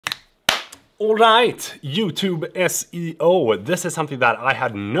Alright, YouTube SEO. This is something that I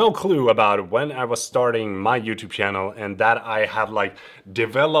had no clue about when I was starting my YouTube channel, and that I have like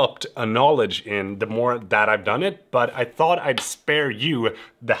developed a knowledge in the more that I've done it, but I thought I'd spare you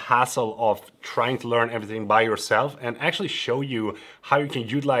the hassle of trying to learn everything by yourself and actually show you how you can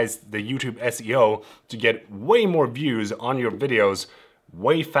utilize the YouTube SEO to get way more views on your videos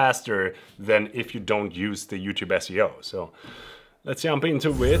way faster than if you don't use the YouTube SEO. So let's jump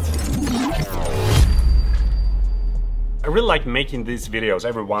into it. I really like making these videos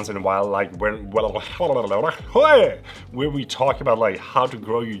every once in a while, like where we talk about like how to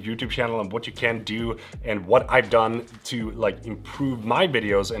grow your YouTube channel and what you can do and what I've done to like improve my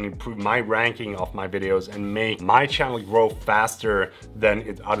videos and improve my ranking of my videos and make my channel grow faster than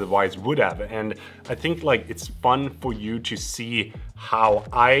it otherwise would have. And I think like it's fun for you to see how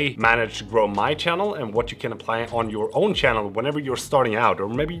I managed to grow my channel and what you can apply on your own channel whenever you're starting out, or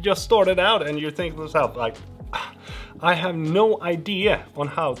maybe you just started out and you think to yourself like, I have no idea on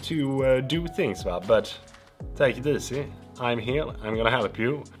how to do things, but take it easy. I'm here, I'm gonna help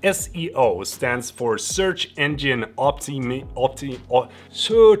you. SEO stands for Search Engine Optimization.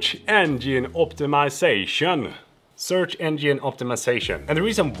 Search engine optimization. And the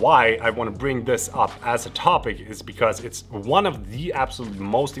reason why I want to bring this up as a topic is because it's one of the absolute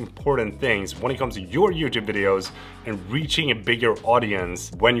most important things when it comes to your YouTube videos and reaching a bigger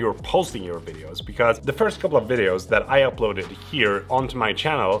audience when you're posting your videos. Because the first couple of videos that I uploaded here onto my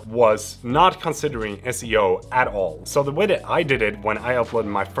channel was not considering SEO at all. So the way that I did it when I uploaded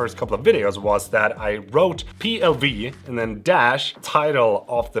my first couple of videos was that I wrote PLV and then dash title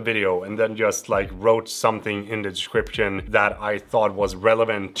of the video and then just like wrote something in the description that I thought was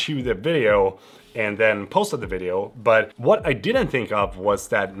relevant to the video and then posted the video. But what I didn't think of was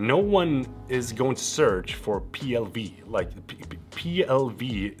that no one is going to search for PLV. Like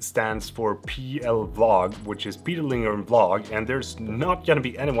PLV stands for PL Vlog, which is Peter Lindgren Vlog, and there's not gonna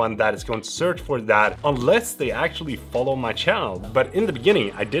be anyone that is going to search for that unless they actually follow my channel. But in the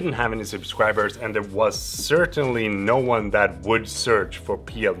beginning, I didn't have any subscribers, and there was certainly no one that would search for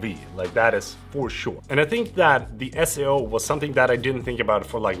PLV. Like that is for sure. And I think that the SEO was something that I didn't think about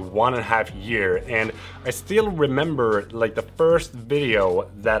for like 1.5 years. And I still remember like the first video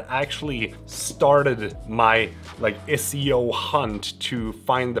that actually started my like SEO hunt to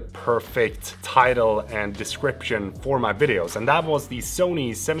find the perfect title and description for my videos. And that was the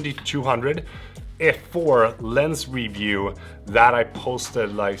Sony 7200 f4 lens review that I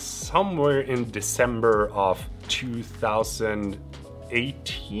posted like somewhere in December of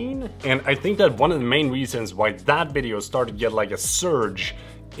 2018. And I think that one of the main reasons why that video started to get like a surge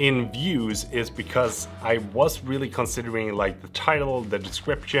in views is because I was really considering like the title, the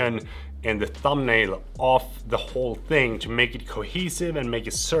description, and the thumbnail of the whole thing to make it cohesive and make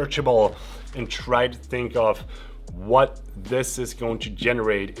it searchable, and try to think of what this is going to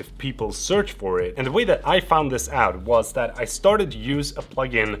generate if people search for it. And the way that I found this out was that I started to use a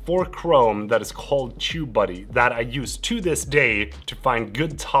plugin for Chrome that is called TubeBuddy that I use to this day to find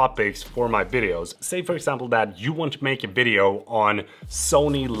good topics for my videos. Say for example that you want to make a video on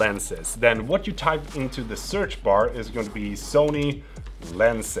Sony lenses, then what you type into the search bar is going to be Sony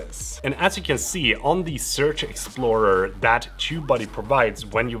lenses. And as you can see on the search explorer that TubeBuddy provides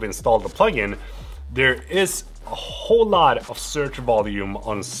when you've installed the plugin, there is a whole lot of search volume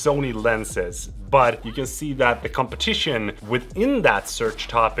on Sony lenses, but you can see that the competition within that search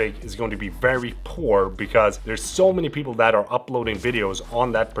topic is going to be very poor because there's so many people that are uploading videos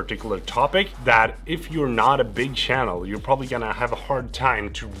on that particular topic that if you're not a big channel, you're probably gonna have a hard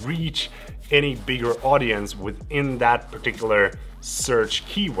time to reach any bigger audience within that particular search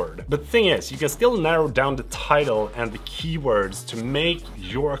keyword. But the thing is, you can still narrow down the title and the keywords to make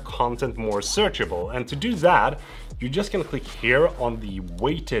your content more searchable. And to do that, you're just gonna click here on the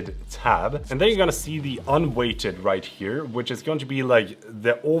weighted tab, and then you're gonna see the unweighted right here, which is going to be like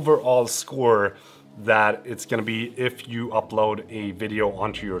the overall score that it's gonna be if you upload a video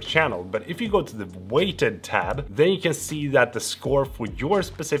onto your channel. But if you go to the weighted tab, then you can see that the score for your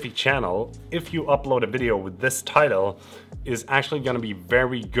specific channel, if you upload a video with this title, is actually gonna be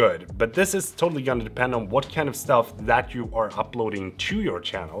very good. But this is totally gonna depend on what kind of stuff that you are uploading to your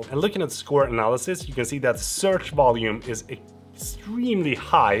channel. And looking at the score analysis, you can see that search volume is extremely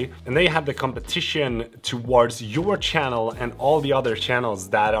high, and they have the competition towards your channel and all the other channels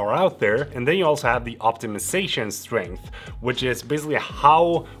that are out there. And then you also have the optimization strength, which is basically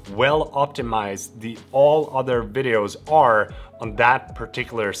how well optimized the all other videos are on that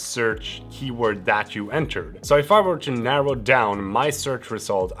particular search keyword that you entered. So if I were to narrow down my search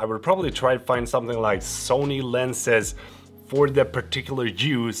result, I would probably try to find something like Sony lenses for the particular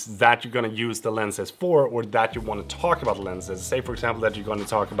use that you're gonna use the lenses for, or that you want to talk about lenses. Say for example that you're going to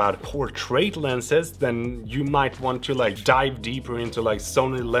talk about portrait lenses, then you might want to like dive deeper into like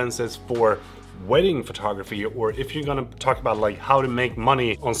Sony lenses for wedding photography. Or if you're gonna talk about like how to make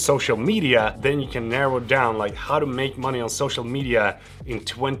money on social media, then you can narrow down like how to make money on social media in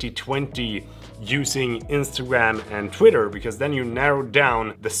 2020 using Instagram and Twitter, because then you narrow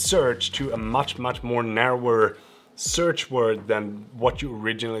down the search to a much more narrower search word than what you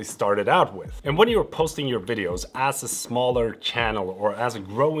originally started out with. And when you're posting your videos as a smaller channel or as a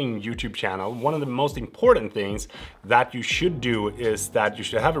growing YouTube channel, one of the most important things that you should do is that you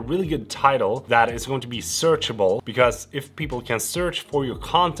should have a really good title that is going to be searchable, because if people can search for your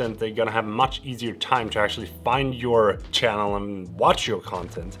content, they're gonna have a much easier time to actually find your channel and watch your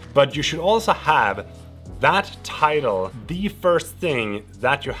content. But you should also have that title the first thing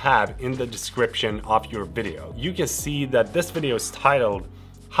that you have in the description of your video. You can see that this video is titled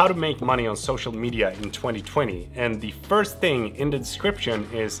How to Make Money on Social Media in 2020, and the first thing in the description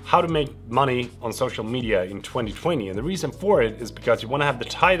is how to make money on social media in 2020. And the reason for it is because you want to have the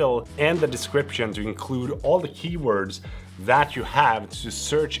title and the description to include all the keywords that you have to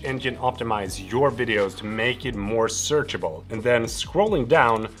search engine optimize your videos to make it more searchable. And then scrolling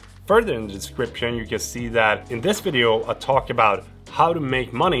down further in the description, you can see that in this video I talk about how to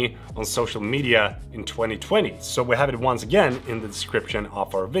make money on social media in 2020. So we have it once again in the description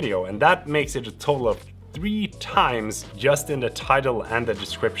of our video, and that makes it a total of 3 times just in the title and the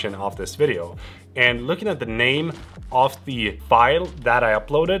description of this video. And looking at the name of the file that I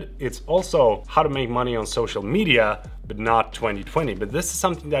uploaded, it's also how to make money on social media, but not 2020. But this is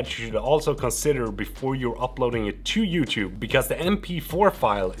something that you should also consider before you're uploading it to YouTube, because the MP4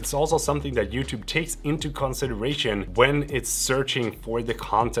 file is also something that YouTube takes into consideration when it's searching for the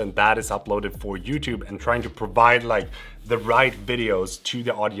content that is uploaded for YouTube and trying to provide like the right videos to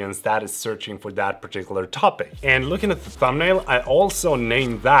the audience that is searching for that particular topic. And looking at the thumbnail, I also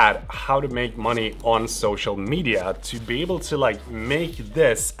named that how to make money on social media, to be able to like make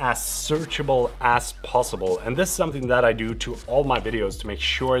this as searchable as possible. And this is something that I do to all my videos to make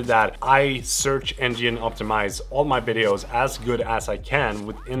sure that I search engine optimize all my videos as good as I can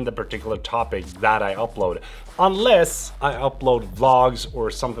within the particular topic that I upload. Unless I upload vlogs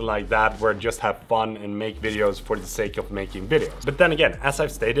or something like that where I just have fun and make videos for the sake of making videos. But then again, as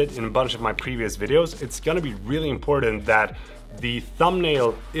I've stated in a bunch of my previous videos, it's gonna be really important that the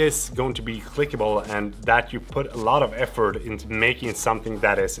thumbnail is going to be clickable and that you put a lot of effort into making something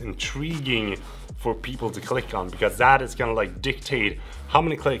that is intriguing for people to click on, because that is gonna like dictate how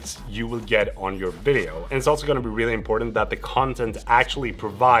many clicks you will get on your video. And it's also gonna be really important that the content actually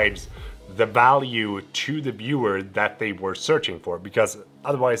provides the value to the viewer that they were searching for, because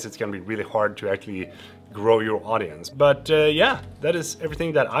otherwise it's gonna be really hard to actually grow your audience. But yeah, that is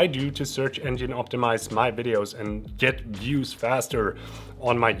everything that I do to search engine optimize my videos and get views faster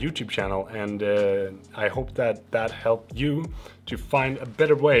on my YouTube channel. And I hope that that helped you to find a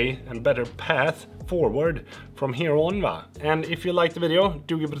better way and better path forward from here on. And if you liked the video,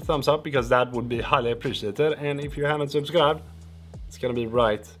 do give it a thumbs up, because that would be highly appreciated. And if you haven't subscribed, it's gonna be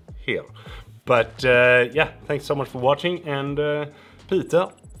right here. But yeah, thanks so much for watching, and Peter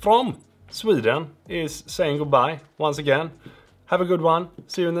from Sweden is saying goodbye once again. Have a good one.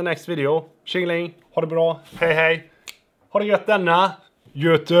 See you in the next video. Tjingeling, ha det bra, hej hej. Ha det gött denna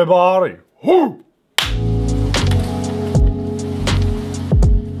Göteborg. Ho!